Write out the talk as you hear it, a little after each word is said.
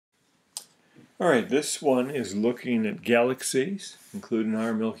Alright, this one is looking at galaxies, including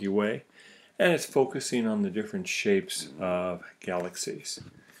our Milky Way, and it's focusing on the different shapes of galaxies.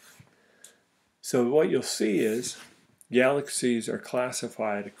 So what you'll see is galaxies are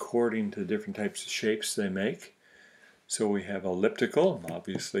classified according to the different types of shapes they make. So we have elliptical,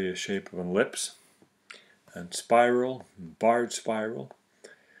 obviously a shape of an ellipse, and spiral, and barred spiral.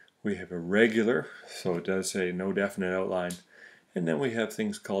 We have irregular, so it does say no definite outline. And then we have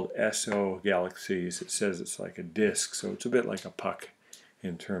things called SO galaxies. It says it's like a disk, so it's a bit like a puck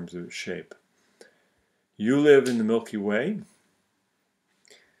in terms of its shape. You live in the Milky Way.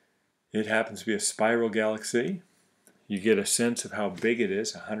 It happens to be a spiral galaxy. You get a sense of how big it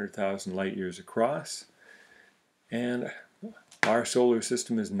is, 100,000 light years across. And our solar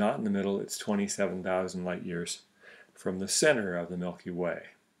system is not in the middle, it's 27,000 light years from the center of the Milky Way.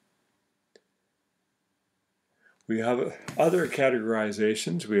 We have other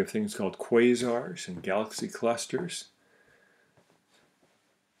categorizations. We have things called quasars and galaxy clusters.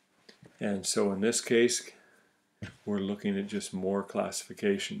 And so in this case, we're looking at just more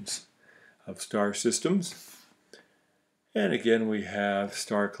classifications of star systems. And again, we have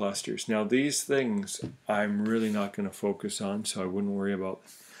star clusters. Now these things I'm really not going to focus on, so I wouldn't worry about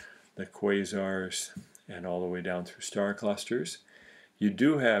the quasars and all the way down through star clusters. You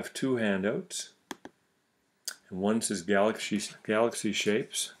do have two handouts. And one says galaxy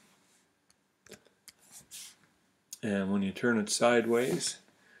shapes. And when you turn it sideways,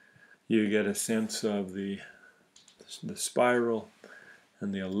 you get a sense of the spiral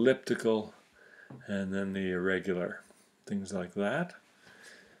and the elliptical and then the irregular, things like that.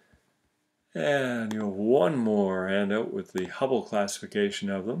 And you have one more handout with the Hubble classification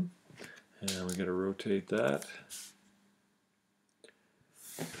of them. And we're going to rotate that.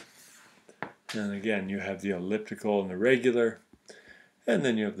 And again, you have the elliptical and the regular, and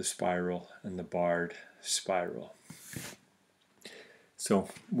then you have the spiral and the barred spiral. So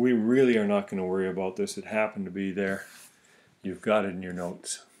we really are not going to worry about this. It happened to be there. You've got it in your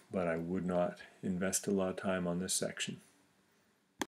notes, but I would not invest a lot of time on this section.